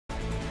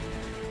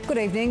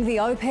Good evening. The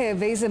au pair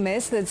visa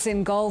mess that's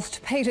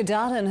engulfed Peter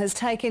Dutton has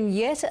taken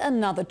yet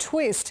another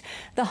twist.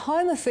 The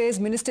Home Affairs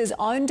Minister's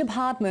own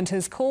department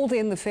has called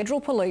in the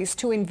Federal Police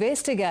to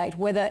investigate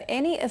whether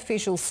any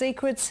official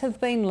secrets have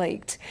been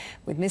leaked.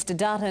 With Mr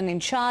Dutton in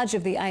charge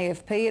of the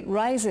AFP, it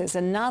raises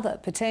another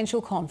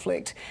potential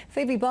conflict.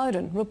 Phoebe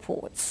Bowden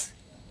reports.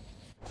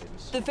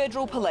 The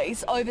Federal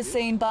Police,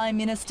 overseen by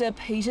Minister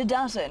Peter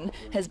Dutton,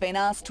 has been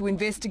asked to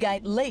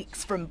investigate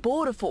leaks from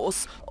Border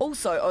Force,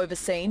 also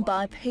overseen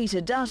by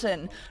Peter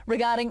Dutton,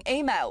 regarding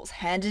emails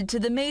handed to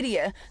the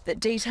media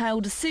that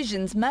detail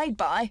decisions made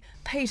by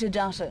Peter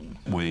Dutton.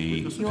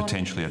 We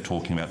potentially are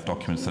talking about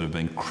documents that have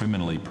been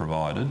criminally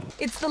provided.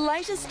 It's the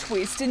latest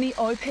twist in the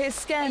au pair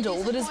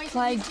scandal that has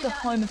plagued the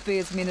Home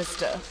Affairs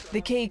Minister.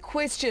 The key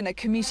question a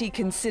committee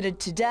considered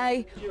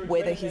today,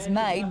 whether he's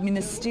made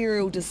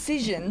ministerial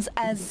decisions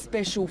as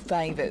special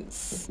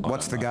favours.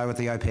 What's the go with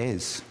the au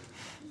pairs?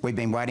 We've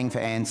been waiting for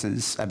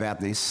answers about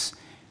this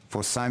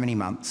for so many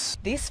months.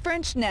 This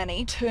French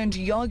nanny turned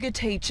yoga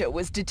teacher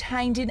was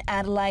detained in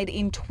Adelaide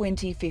in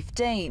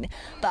 2015,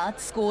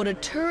 but scored a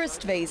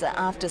tourist visa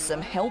after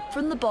some help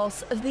from the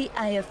boss of the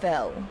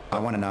AFL. I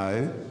want to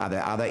know, are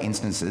there other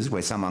instances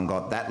where someone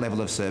got that level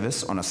of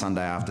service on a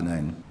Sunday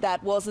afternoon?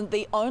 That wasn't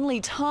the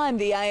only time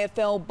the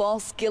AFL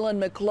boss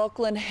Gillon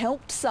McLachlan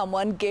helped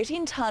someone get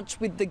in touch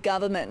with the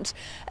government.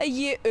 A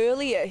year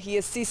earlier, he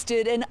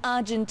assisted an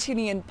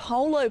Argentinian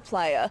polo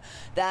player.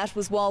 That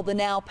was while the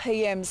now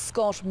PM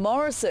Scott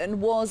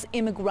Morrison was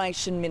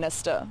Immigration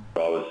Minister. I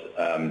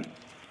was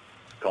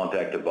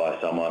contacted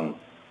by someone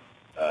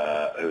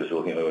who was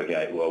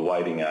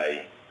awaiting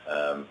a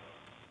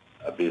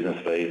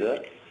business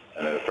visa,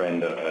 and a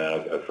friend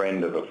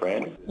of a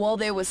friend. While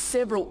there were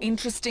several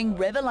interesting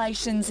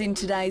revelations in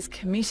today's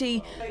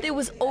committee, there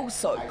was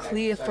also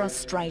clear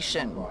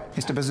frustration.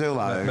 Mr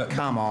Bazzulo,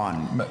 come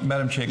on.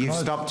 Madam Chair, you've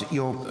stopped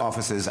your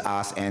officers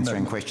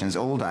answering questions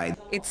all day.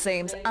 It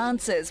seems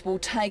answers will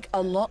take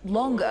a lot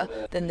longer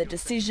than the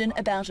decision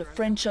about a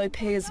French au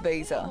pair's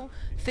visa.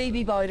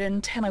 Phoebe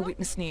Bowden, 10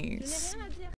 Eyewitness News.